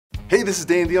Hey, this is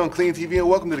Danny D on Clean TV and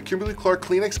welcome to the Kimberly-Clark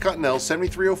Kleenex Cottonelle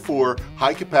 7304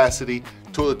 High Capacity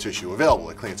Toilet Tissue, available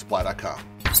at cleansupply.com.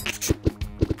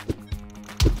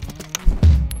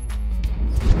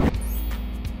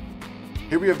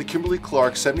 Here we have the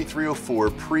Kimberly-Clark 7304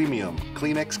 Premium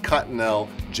Kleenex Cottonelle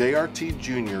JRT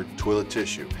Jr. Toilet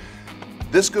Tissue.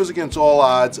 This goes against all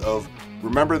odds of,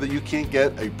 remember that you can't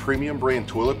get a premium brand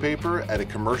toilet paper at a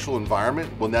commercial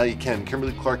environment? Well, now you can.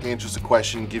 Kimberly-Clark answers the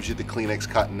question, gives you the Kleenex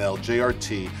Cottonelle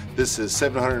JRT. This is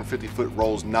 750-foot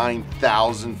rolls,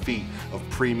 9,000 feet of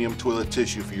premium toilet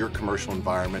tissue for your commercial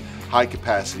environment. High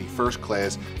capacity, first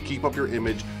class. Keep up your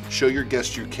image. Show your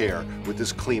guests you care with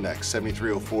this Kleenex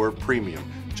 7304 Premium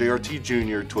JRT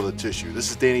Jr. Toilet Tissue. This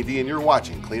is Danny D and you're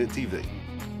watching Clean It TV.